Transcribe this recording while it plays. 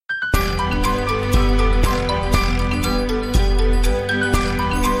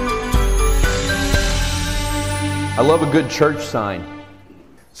I love a good church sign.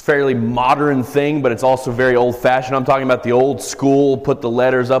 It's a fairly modern thing, but it's also very old-fashioned. I'm talking about the old school, put the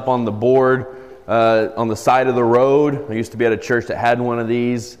letters up on the board on the side of the road. I used to be at a church that had one of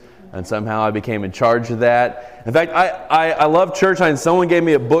these, and somehow I became in charge of that. In fact, I love church signs. Someone gave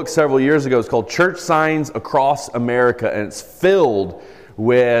me a book several years ago. It's called Church Signs Across America, and it's filled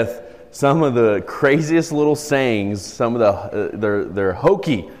with some of the craziest little sayings. Some of they're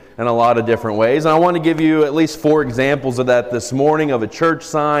hokey in a lot of different ways. And I want to give you at least 4 examples of that this morning, of a church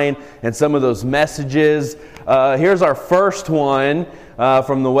sign and some of those messages. Here's our first one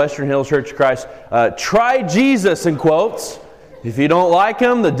from the Western Hills Church of Christ. Try Jesus, in quotes. If you don't like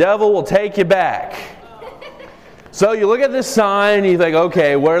him, the devil will take you back. So you look at this sign and you think,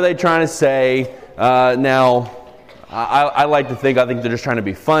 okay, what are they trying to say? Now, I like to think, I think they're just trying to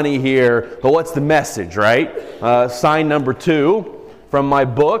be funny here. But what's the message, right? Sign number 2. From my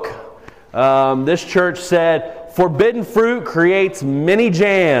book, this church said, forbidden fruit creates many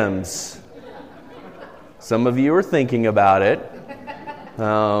jams. Some of you are thinking about it.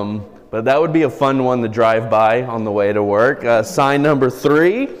 But that would be a fun one to drive by on the way to work. Sign number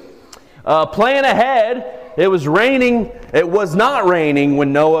 3, plan ahead. It was raining. It was not raining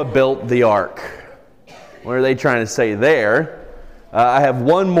when Noah built the ark. What are they trying to say there? I have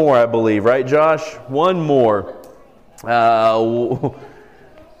one more, I believe. Right, Josh? One more. You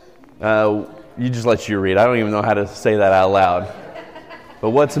just let you read. I don't even know how to say that out loud.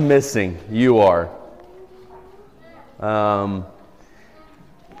 But what's missing? You are.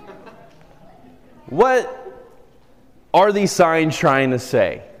 What are these signs trying to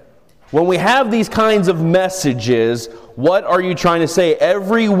say? When we have these kinds of messages, what are you trying to say?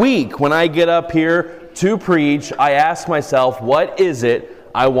 Every week when I get up here to preach, I ask myself, what is it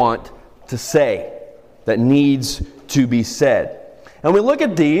I want to say that needs to be said? And we look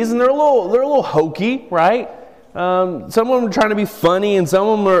at these, and they're a little hokey, right? Some of them are trying to be funny, and some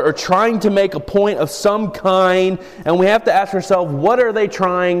of them are trying to make a point of some kind. And we have to ask ourselves, what are they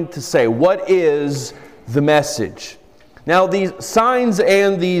trying to say? What is the message? Now, these signs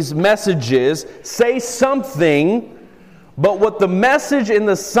and these messages say something, but what the message in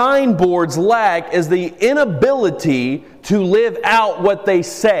the signboards lack is the inability to live out what they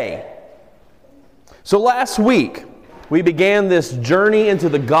say. So last week, we began this journey into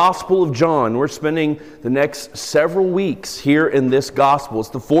the Gospel of John. We're spending the next several weeks here in this Gospel. It's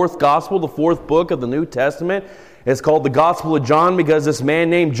the 4th Gospel, the 4th book of the New Testament. It's called the Gospel of John because this man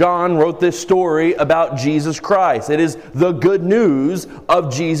named John wrote this story about Jesus Christ. It is the good news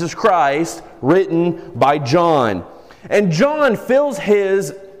of Jesus Christ written by John. And John fills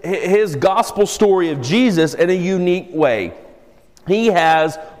his gospel story of Jesus in a unique way. He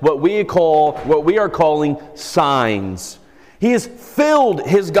has what we are calling signs. He has filled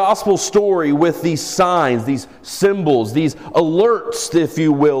his gospel story with these signs, these symbols, these alerts, if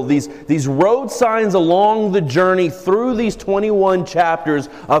you will, these road signs along the journey through these 21 chapters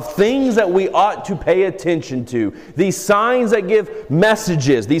of things that we ought to pay attention to. These signs that give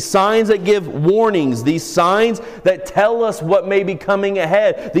messages, these signs that give warnings, these signs that tell us what may be coming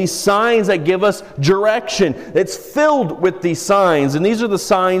ahead, these signs that give us direction. It's filled with these signs, and these are the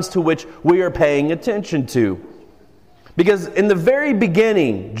signs to which we are paying attention to. Because in the very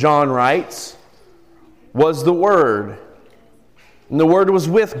beginning, John writes, was the Word. And the Word was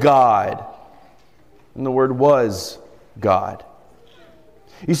with God. And the Word was God.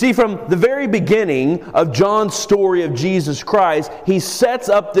 You see, from the very beginning of John's story of Jesus Christ, he sets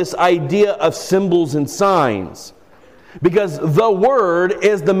up this idea of symbols and signs. Because the Word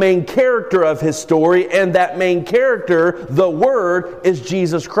is the main character of his story, and that main character, the Word, is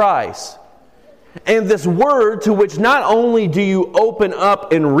Jesus Christ. And this Word, to which not only do you open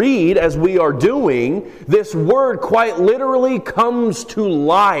up and read as we are doing, this Word quite literally comes to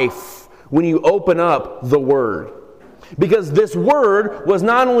life when you open up the Word. Because this Word was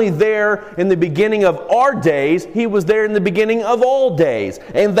not only there in the beginning of our days, He was there in the beginning of all days.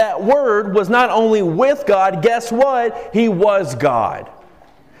 And that Word was not only with God, guess what? He was God.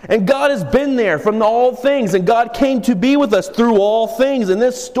 And God has been there from all things, and God came to be with us through all things. And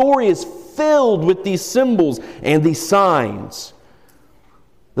this story is filled with these symbols and these signs.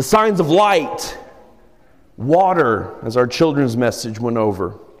 The signs of light, water, as our children's message went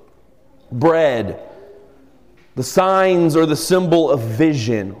over, bread. The signs or the symbol of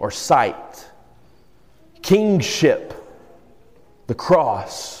vision or sight, kingship, the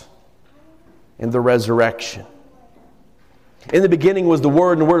cross, and the resurrection. In the beginning was the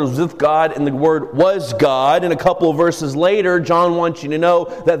Word, and the Word was with God, and the Word was God. And a couple of verses later, John wants you to know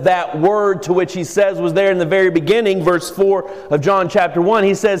that that Word to which he says was there in the very beginning, verse 4 of John chapter 1,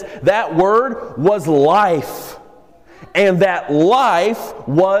 he says, that Word was life. and that life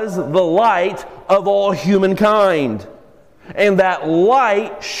was the light of all humankind. And that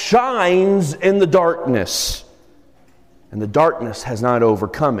light shines in the darkness, and the darkness has not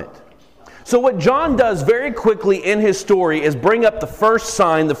overcome it. So what John does very quickly in his story is bring up the first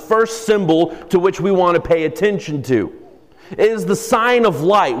sign, the first symbol to which we want to pay attention to. It is the sign of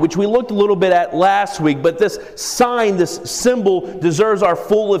light, which we looked a little bit at last week, but this sign, this symbol deserves our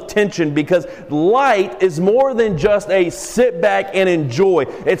full attention because light is more than just a sit back and enjoy.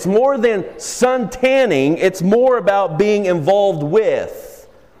 It's more than sun tanning. It's more about being involved with.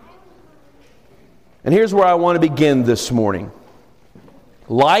 And here's where I want to begin this morning.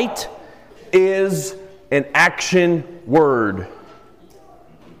 Light is an action word.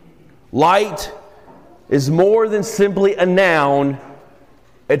 Light is more than simply a noun.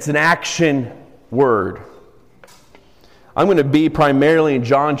 It's an action word. I'm going to be primarily in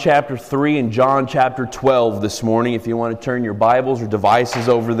John chapter 3 and John chapter 12 this morning. If you want to turn your Bibles or devices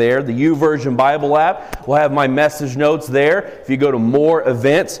over there, the YouVersion Bible app will have my message notes there. If you go to More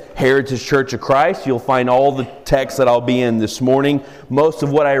Events, Heritage Church of Christ, you'll find all the texts that I'll be in this morning. Most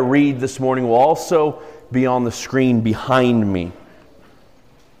of what I read this morning will also be on the screen behind me.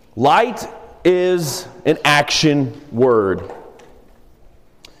 Light is an action word.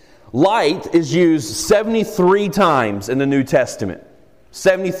 Light is used 73 times in the New Testament.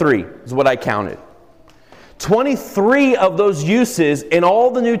 73 is what I counted. 23 of those uses in all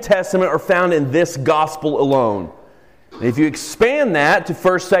the New Testament are found in this gospel alone. And if you expand that to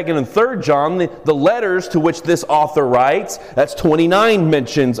 1st, 2nd, and 3rd John, the letters to which this author writes, that's 29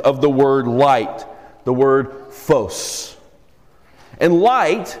 mentions of the word light, the word phos. And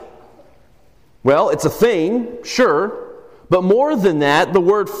light, well, it's a thing, sure, but more than that, the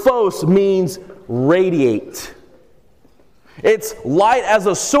word phos means radiate. It's light as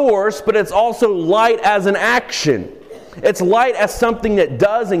a source, but it's also light as an action. It's light as something that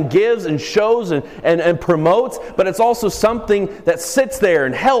does and gives and shows and promotes, but it's also something that sits there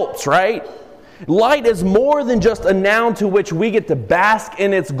and helps, right? Light is more than just a noun to which we get to bask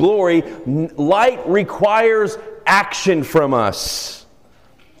in its glory. Light requires action from us.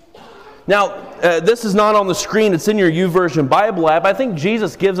 Now, this is not on the screen. It's in your YouVersion Bible app. I think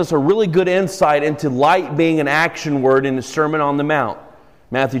Jesus gives us a really good insight into light being an action word in the Sermon on the Mount.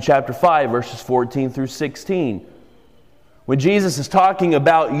 Matthew chapter 5, verses 14 through 16. When Jesus is talking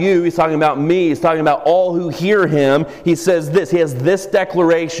about you, He's talking about me, He's talking about all who hear Him, He says this. He has this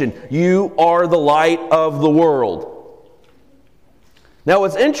declaration: you are the light of the world. Now,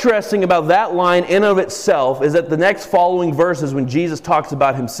 what's interesting about that line in of itself is that the next following verses, when Jesus talks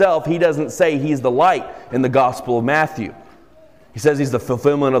about Himself, He doesn't say He's the light in the Gospel of Matthew. He says He's the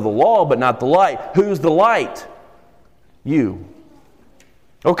fulfillment of the law, but not the light. Who's the light? You.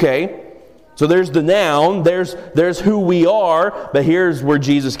 Okay, so there's the noun, there's who we are, but here's where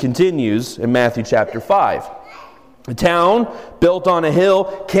Jesus continues in Matthew chapter 5. A town built on a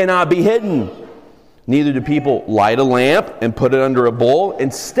hill cannot be hidden. Neither do people light a lamp and put it under a bowl.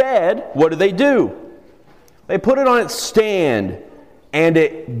 Instead, what do? They put it on its stand, and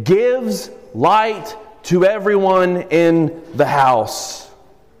it gives light to everyone in the house.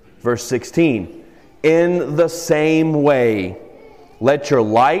 Verse 16, in the same way, let your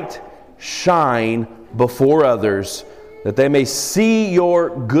light shine before others, that they may see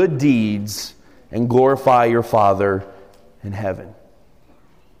your good deeds and glorify your Father in heaven.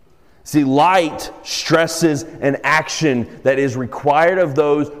 See, light stresses an action that is required of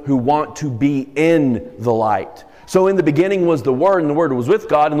those who want to be in the light. So in the beginning was the Word, and the Word was with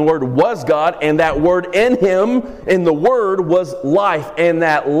God, and the Word was God, and that Word in Him, in the Word, was life. And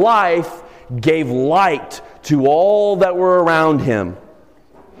that life gave light to all that were around Him.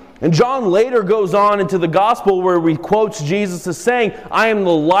 And John later goes on into the Gospel where he quotes Jesus as saying, I am the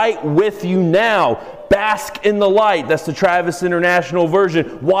light with you now. Bask in the light. That's the Travis International Version.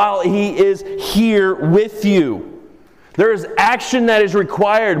 While He is here with you. There is action that is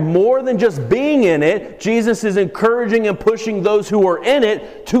required more than just being in it. Jesus is encouraging and pushing those who are in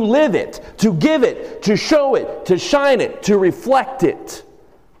it to live it, to give it, to show it, to shine it, to reflect it.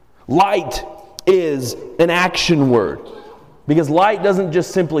 Light is an action word. Because light doesn't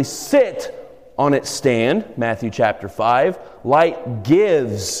just simply sit on its stand, Matthew chapter 5. Light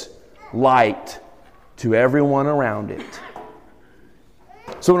gives light to everyone around it.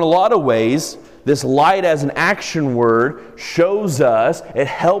 So in a lot of ways, this light as an action word shows us, it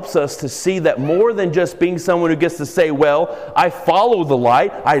helps us to see that more than just being someone who gets to say, well, I follow the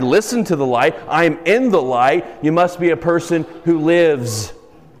light, I listen to the light, I'm in the light. You must be a person who lives.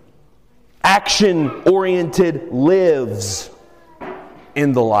 Action-oriented lives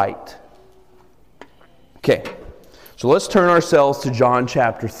in the light. Okay. So let's turn ourselves to John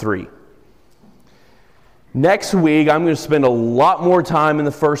chapter 3. Next week, I'm going to spend a lot more time in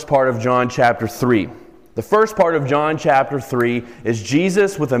the first part of John chapter 3. The first part of John chapter 3 is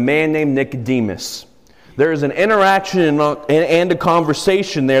Jesus with a man named Nicodemus. There is an interaction and a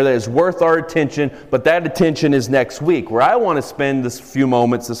conversation there that is worth our attention, but that attention is next week. Where I want to spend this few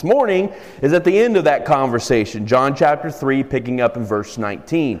moments this morning is at the end of that conversation, John chapter 3, picking up in verse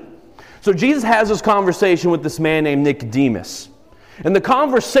 19. So Jesus has this conversation with this man named Nicodemus. And the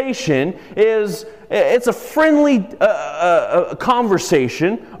conversation it's a friendly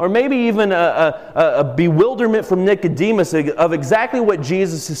conversation, or maybe even a bewilderment from Nicodemus of exactly what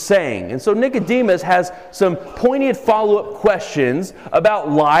Jesus is saying. And so Nicodemus has some pointed follow-up questions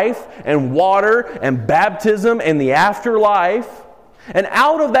about life and water and baptism and the afterlife. And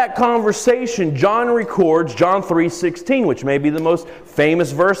out of that conversation, John records John 3:16, which may be the most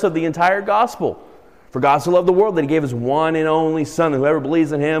famous verse of the entire gospel. For God so loved the world that He gave His one and only Son, and whoever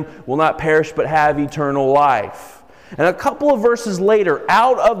believes in Him will not perish but have eternal life. And a couple of verses later,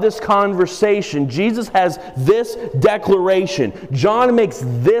 out of this conversation, Jesus has this declaration. John makes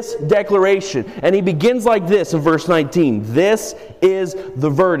this declaration, and he begins like this in verse 19. This is the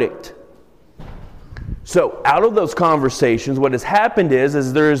verdict. So, out of those conversations, what has happened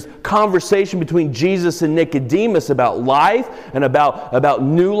is there's conversation between Jesus and Nicodemus about life and about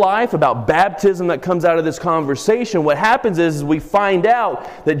new life, about baptism that comes out of this conversation. What happens is we find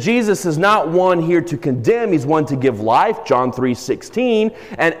out that Jesus is not one here to condemn, He's one to give life, John 3:16.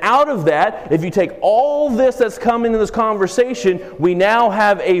 And out of that, if you take all this that's come into this conversation, we now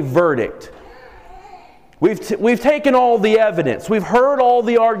have a verdict. We've taken all the evidence. We've heard all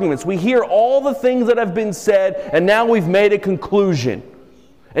the arguments. We hear all the things that have been said, and now we've made a conclusion.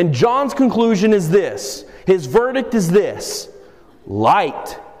 And John's conclusion is this. His verdict is this.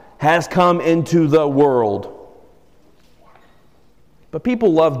 Light has come into the world. But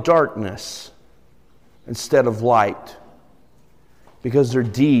people love darkness instead of light because their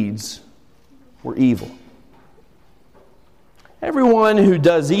deeds were evil. Everyone who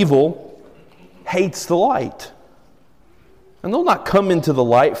does evil hates the light, and they'll not come into the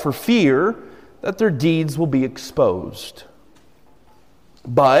light for fear that their deeds will be exposed.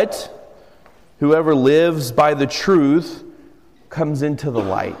 But whoever lives by the truth comes into the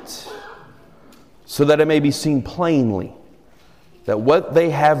light, so that it may be seen plainly that what they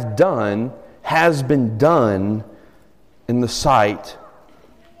have done has been done in the sight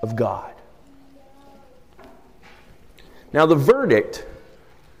of God. Now the verdict,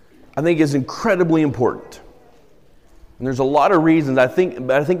 I think, is incredibly important. And there's a lot of reasons, but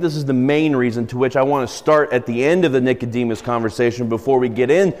I think this is the main reason to which I want to start at the end of the Nicodemus conversation before we get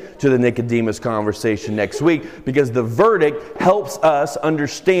into the Nicodemus conversation next week, because the verdict helps us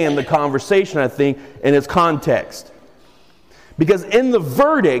understand the conversation, I think, in its context. Because in the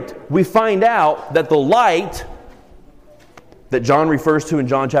verdict, we find out that the light that John refers to in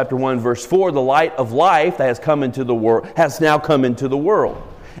John chapter 1, verse 4, the light of life that has come into the world, has now come into the world.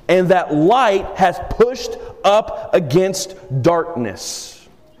 And that light has pushed up against darkness.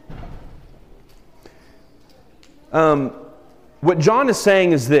 What John is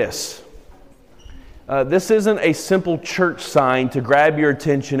saying is this. This isn't a simple church sign to grab your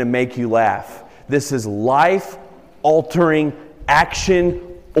attention and make you laugh. This is life-altering,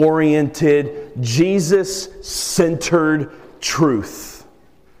 action-oriented, Jesus-centered truth.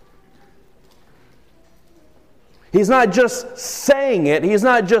 He's not just saying it. He's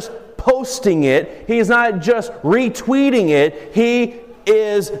not just posting it. He's not just retweeting it. He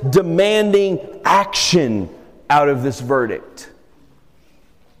is demanding action out of this verdict.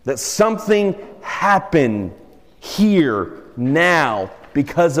 That something happened here, now,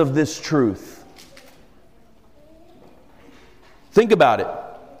 because of this truth. Think about it.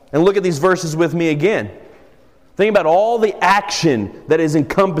 And look at these verses with me again. Think about all the action that is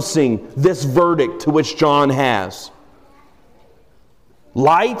encompassing this verdict to which John has.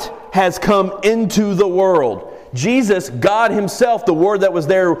 Light has come into the world. Jesus, God Himself, the Word that was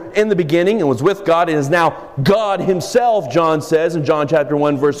there in the beginning and was with God and is now God Himself, John says in John chapter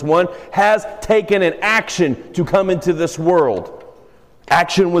 1, verse 1, has taken an action to come into this world.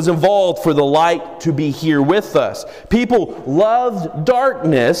 Action was involved for the light to be here with us. People loved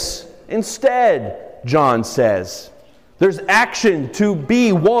darkness instead, John says. There's action to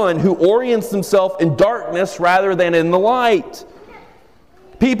be one who orients themselves in darkness rather than in the light.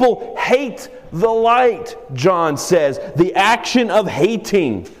 People hate the light, John says. The action of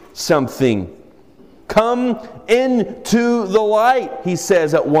hating something Come into the light, he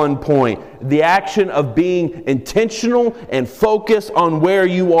says at one point. The action of being intentional and focused on where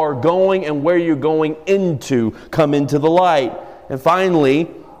you are going and where you're going into. Come into the light. And finally,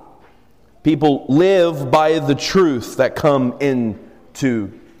 people live by the truth that come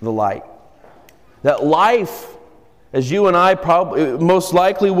into the light. That life, as you and I probably most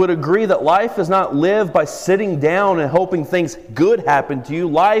likely would agree, that life is not lived by sitting down and hoping things good happen to you.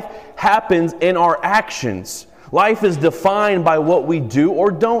 Life happens in our actions. Life is defined by what we do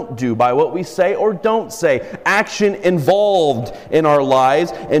or don't do, by what we say or don't say. Action involved in our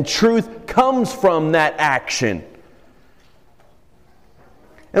lives, and truth comes from that action.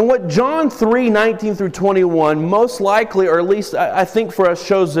 And what John 3:19 through 21 most likely, or at least I think for us,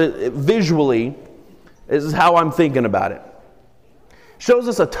 shows it visually, is how I'm thinking about it. Shows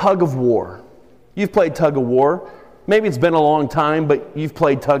us a tug of war. You've played tug of war. Maybe it's been a long time, but you've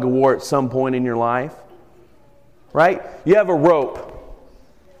played tug of war at some point in your life. Right? You have a rope.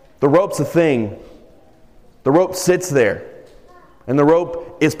 The rope's a thing. The rope sits there. And the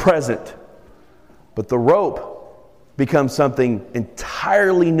rope is present. But the rope becomes something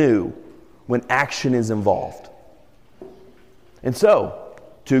entirely new when action is involved. And so,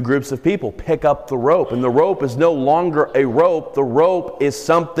 two groups of people pick up the rope, and the rope is no longer a rope. The rope is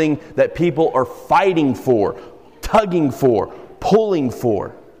something that people are fighting for, tugging for, pulling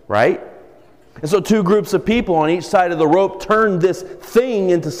for, right? And so two groups of people on each side of the rope turn this thing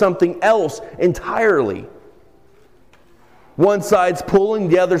into something else entirely. One side's pulling,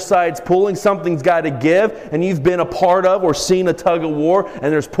 the other side's pulling. Something's got to give, and you've been a part of or seen a tug of war,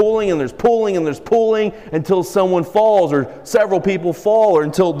 and there's pulling, and there's pulling, and there's pulling until someone falls, or several people fall, or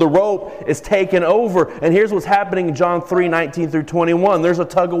until the rope is taken over. And here's what's happening in John 3:19 through 21. There's a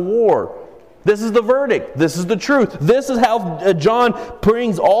tug of war. This is the verdict. This is the truth. This is how John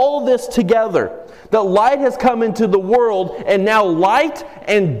brings all of this together. That light has come into the world, and now light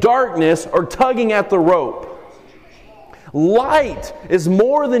and darkness are tugging at the rope. Light is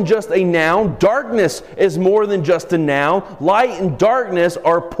more than just a noun. Darkness is more than just a noun. Light and darkness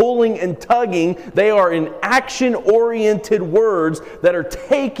are pulling and tugging. They are in action-oriented words that are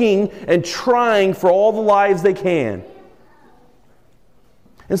taking and trying for all the lives they can.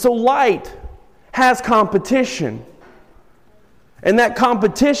 And so light has competition. And that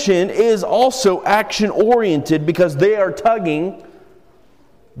competition is also action-oriented because they are tugging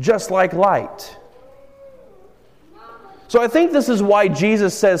just like light. So I think this is why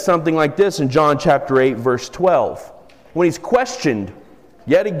Jesus says something like this in John chapter 8, verse 12. When he's questioned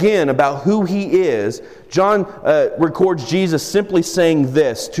yet again about who he is, John records Jesus simply saying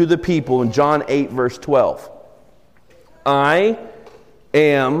this to the people in John 8, verse 12. I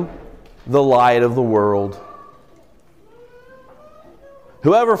am the light of the world.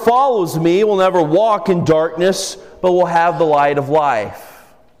 Whoever follows me will never walk in darkness, but will have the light of life.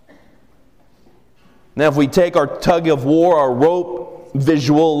 Now, if we take our tug of war, our rope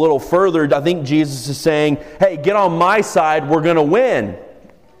visual a little further, I think Jesus is saying, hey, get on my side, we're going to win.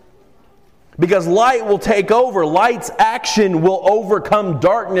 Because light will take over. Light's action will overcome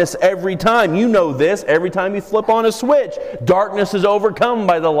darkness every time. You know this. Every time you flip on a switch, darkness is overcome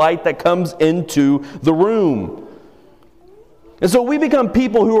by the light that comes into the room. And so we become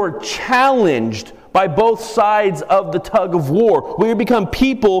people who are challenged by both sides of the tug of war. We become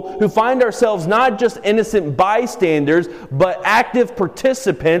people who find ourselves not just innocent bystanders, but active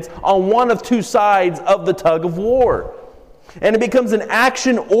participants on one of two sides of the tug of war. And it becomes an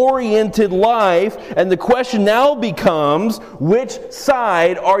action-oriented life, and the question now becomes, which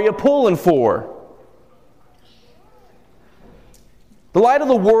side are you pulling for? The light of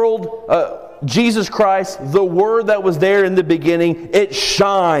the world, Jesus Christ, the Word that was there in the beginning, it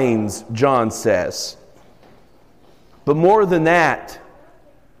shines, John says. But more than that,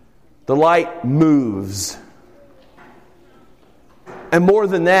 the light moves. And more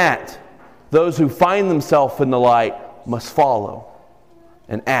than that, those who find themselves in the light must follow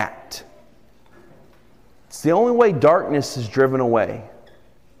and act. It's the only way darkness is driven away.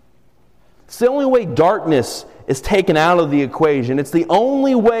 It's the only way darkness is taken out of the equation. It's the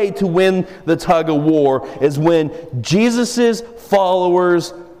only way to win the tug of war is when Jesus'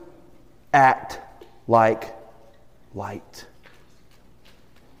 followers act like light.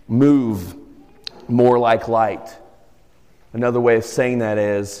 Move more like light. Another way of saying that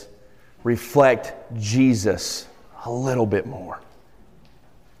is reflect Jesus a little bit more.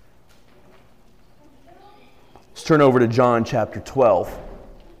 Let's turn over to John chapter 12.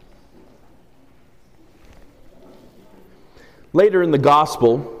 Later in the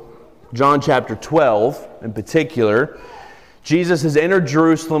gospel, John chapter 12 in particular, Jesus has entered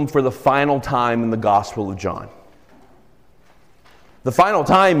Jerusalem for the final time in the Gospel of John. The final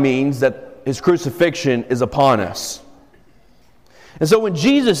time means that his crucifixion is upon us. And so when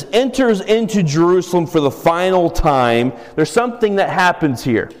Jesus enters into Jerusalem for the final time, there's something that happens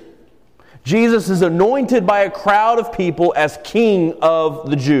here. Jesus is anointed by a crowd of people as king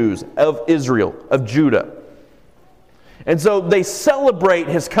of the Jews, of Israel, of Judah. And so they celebrate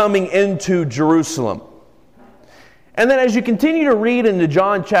his coming into Jerusalem. And then as you continue to read into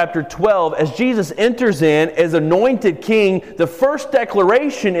John chapter 12, as Jesus enters in as anointed king, the first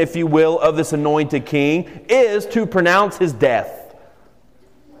declaration, if you will, of this anointed king is to pronounce his death.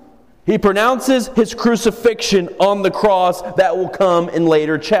 He pronounces his crucifixion on the cross that will come in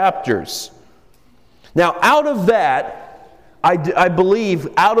later chapters. Now, out of that, I believe,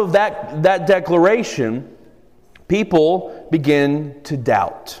 out of that declaration, people begin to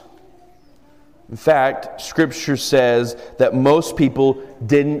doubt. In fact, Scripture says that most people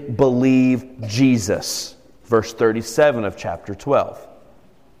didn't believe Jesus. Verse 37 of chapter 12.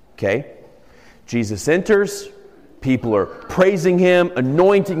 Okay? Jesus enters. People are praising him,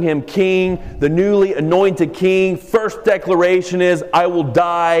 anointing him king. The newly anointed king. First declaration is, I will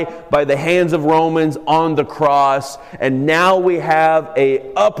die by the hands of Romans on the cross. And now we have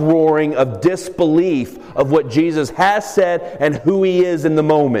an uproaring of disbelief of what Jesus has said and who he is in the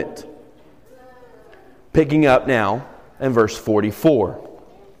moment. Picking up now in verse 44.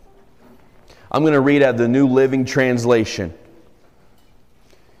 I'm going to read out the New Living Translation.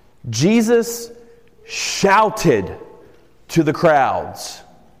 Jesus shouted to the crowds,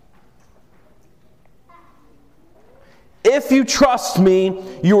 "If you trust me,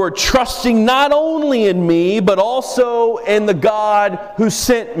 you are trusting not only in me, but also in the God who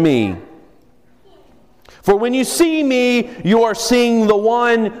sent me. For when you see me, you are seeing the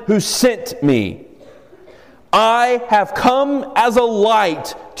one who sent me. I have come as a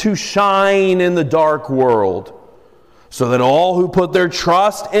light to shine in the dark world, so that all who put their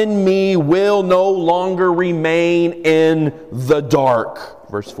trust in me will no longer remain in the dark."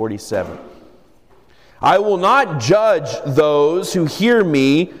 Verse 47. "I will not judge those who hear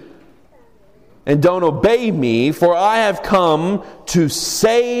me and don't obey me, for I have come to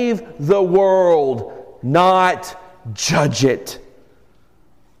save the world, not judge it.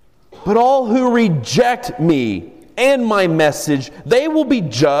 But all who reject me and my message, they will be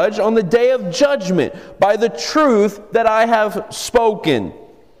judged on the day of judgment by the truth that I have spoken.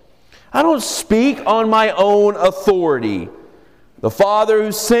 I don't speak on my own authority. The Father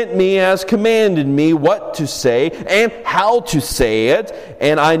who sent me has commanded me what to say and how to say it,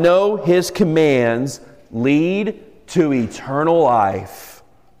 and I know his commands lead to eternal life.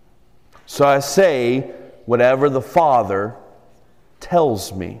 So I say whatever the Father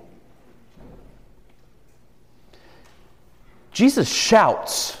tells me." Jesus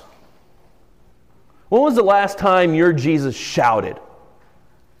shouts. When was the last time your Jesus shouted?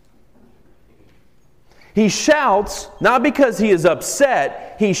 He shouts not because he is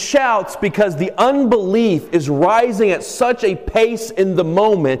upset. He shouts because the unbelief is rising at such a pace in the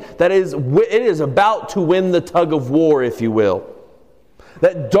moment that it is about to win the tug of war, if you will.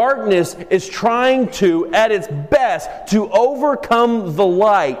 That darkness is trying to, at its best, to overcome the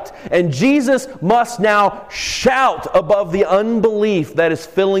light. And Jesus must now shout above the unbelief that is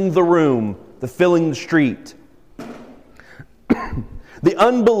filling the room, filling the street. The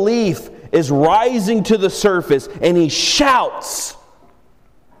unbelief is rising to the surface, and he shouts.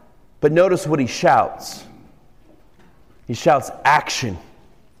 But notice what he shouts. He shouts action.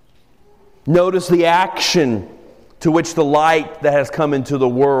 Notice the action to which the light that has come into the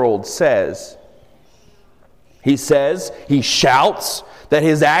world says. He shouts that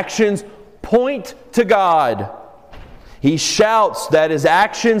his actions point to God. He shouts that his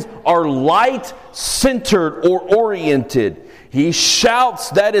actions are light-centered or oriented. He shouts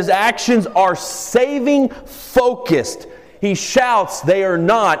that his actions are saving-focused. He shouts they are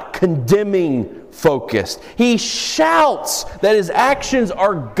not condemning-focused. He shouts that his actions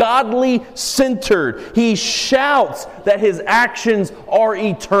are godly-centered. He shouts that his actions are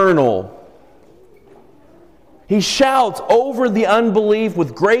eternal. He shouts over the unbelief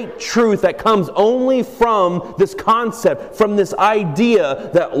with great truth that comes only from this concept, from this idea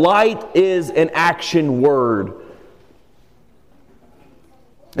that light is an action word.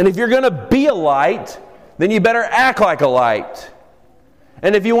 And if you're going to be a light, then you better act like a light.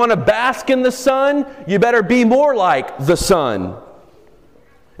 And if you want to bask in the sun, you better be more like the sun.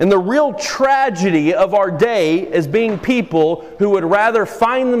 And the real tragedy of our day is being people who would rather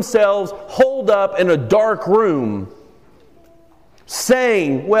find themselves holed up in a dark room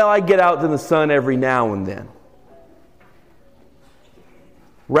saying, well, I get out in the sun every now and then.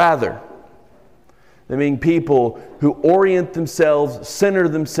 Rather, they mean people who orient themselves, center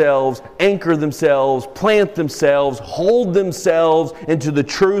themselves, anchor themselves, plant themselves, hold themselves into the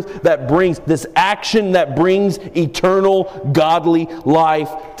truth that brings this action that brings eternal, godly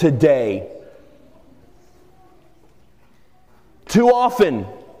life today. Too often,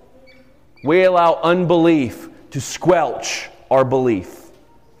 we allow unbelief to squelch our belief.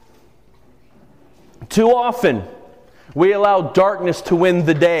 Too often, we allow darkness to win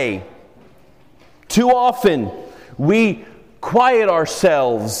the day. Too often, we quiet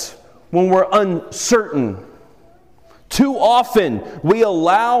ourselves when we're uncertain. Too often, we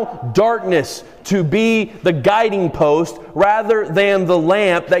allow darkness to be the guiding post rather than the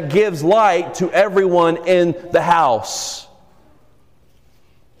lamp that gives light to everyone in the house.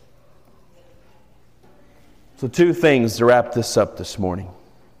 So 2 things to wrap this up this morning.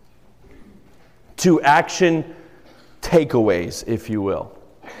 2 action takeaways, if you will.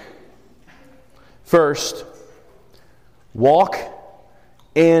 First, walk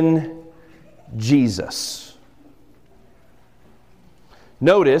in Jesus.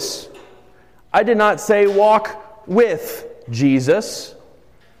 Notice, I did not say walk with Jesus.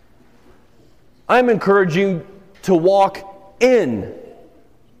 I'm encouraging you to walk in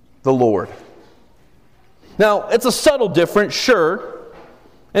the Lord. Now, it's a subtle difference, sure.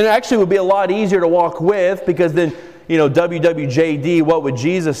 And it actually would be a lot easier to walk with, because then, WWJD, what would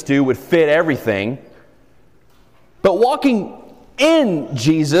Jesus do, would fit everything. But walking in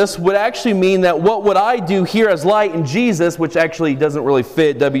Jesus would actually mean that what would I do here as light in Jesus, which actually doesn't really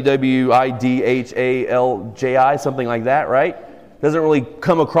fit WWIDHALJI, something like that, right? Doesn't really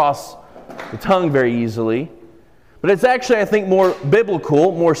come across the tongue very easily. But it's actually, I think, more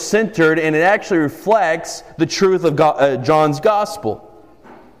biblical, more centered, and it actually reflects the truth of John's gospel.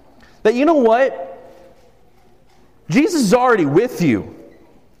 That you know what? Jesus is already with you.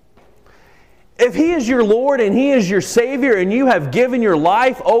 If He is your Lord and He is your Savior, and you have given your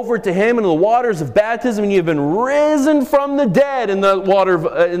life over to Him in the waters of baptism, and you have been risen from the dead in the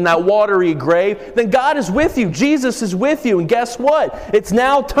water, in that watery grave, then God is with you. Jesus is with you. And guess what? It's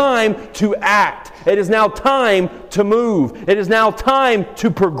now time to act. It is now time to move. It is now time to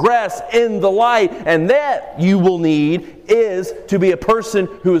progress in the light. And that you will need is to be a person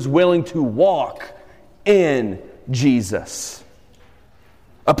who is willing to walk in Jesus.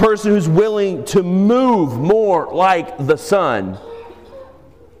 A person who's willing to move more like the Son,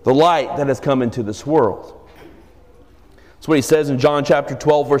 the light that has come into this world. That's what He says in John chapter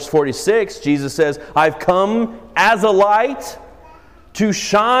 12, verse 46. Jesus says, I've come as a light to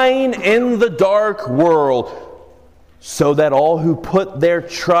shine in the dark world, so that all who put their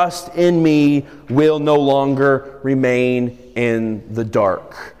trust in Me will no longer remain in the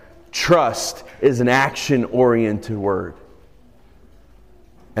dark. Trust is an action-oriented word.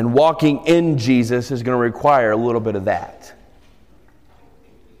 And walking in Jesus is going to require a little bit of that.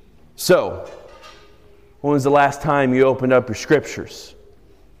 So, when was the last time you opened up your scriptures?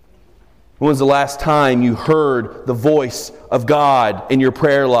 When was the last time you heard the voice of God in your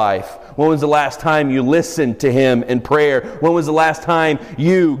prayer life? When was the last time you listened to Him in prayer? When was the last time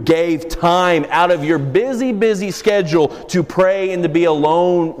you gave time out of your busy schedule to pray and to be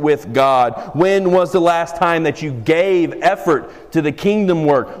alone with God? When was the last time that you gave effort to the kingdom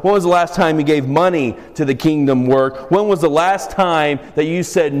work? When was the last time you gave money to the kingdom work? When was the last time that you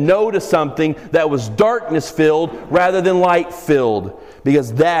said no to something that was darkness-filled rather than light-filled?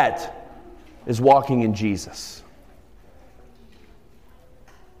 Because that is walking in Jesus.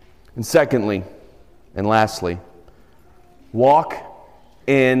 And secondly, and lastly, walk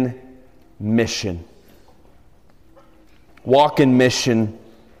in mission. Walk in mission.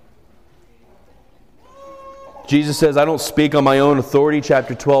 Jesus says, I don't speak on my own authority.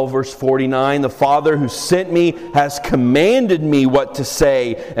 Chapter 12, verse 49. The Father who sent Me has commanded Me what to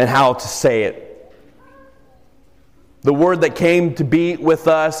say and how to say it. The Word that came to be with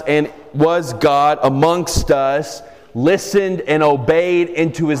us and was God amongst us listened and obeyed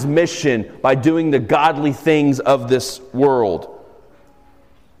into His mission by doing the godly things of this world.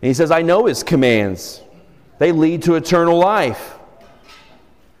 And He says, I know His commands. They lead to eternal life.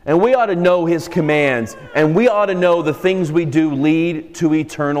 And we ought to know His commands, and we ought to know the things we do lead to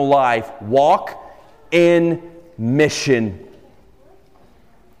eternal life. Walk in mission.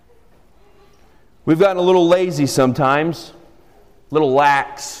 We've gotten a little lazy sometimes, a little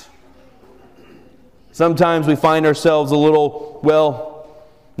lax. Sometimes we find ourselves a little,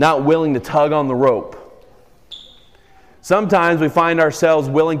 not willing to tug on the rope. Sometimes we find ourselves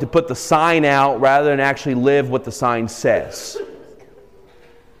willing to put the sign out rather than actually live what the sign says.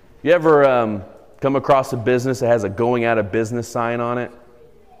 You ever come across a business that has a going out of business sign on it?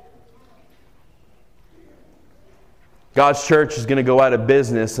 God's church is going to go out of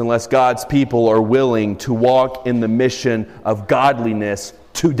business unless God's people are willing to walk in the mission of godliness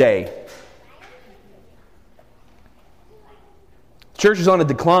today. Church is on a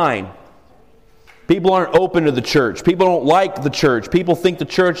decline. People aren't open to the church. People don't like the church. People think the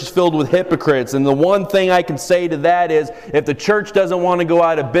church is filled with hypocrites. And the one thing I can say to that is, if the church doesn't want to go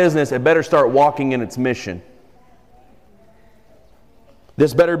out of business, it better start walking in its mission.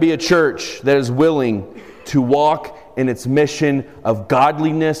 This better be a church that is willing to walk in its mission of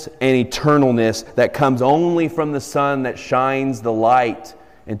godliness and eternalness that comes only from the Son that shines the light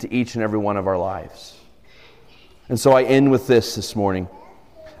into each and every one of our lives. And so I end with this morning.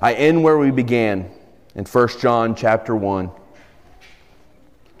 I end where we began, in 1 John chapter 1.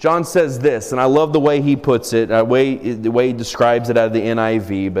 John says this, and I love the way he puts it, the way he describes it out of the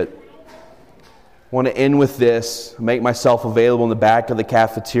NIV, but I want to end with this, make myself available in the back of the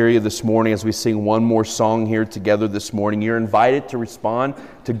cafeteria this morning as we sing one more song here together this morning. You're invited to respond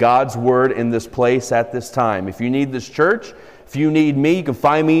to God's Word in this place at this time. If you need this church, if you need me, you can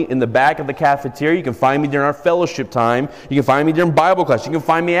find me in the back of the cafeteria. You can find me during our fellowship time. You can find me during Bible class. You can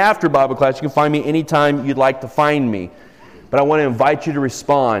find me after Bible class. You can find me anytime you'd like to find me. But I want to invite you to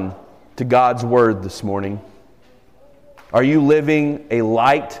respond to God's Word this morning. Are you living a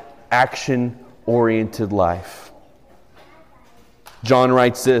light, action-oriented life? John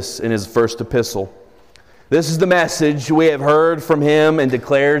writes this in his first epistle. This is the message we have heard from him and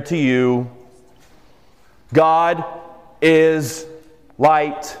declared to you. God is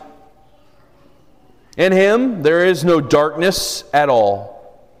light. In him there is no darkness at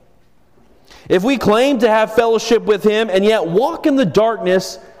all. If we claim to have fellowship with him and yet walk in the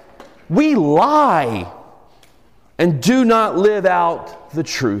darkness, we lie and do not live out the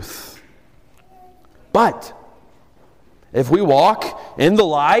truth. But if we walk in the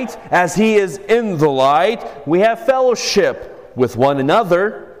light as he is in the light, we have fellowship with one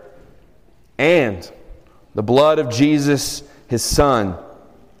another, and the blood of Jesus, his Son,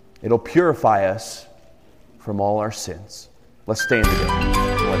 it'll purify us from all our sins. Let's stand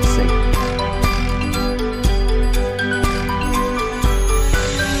together. Let's sing.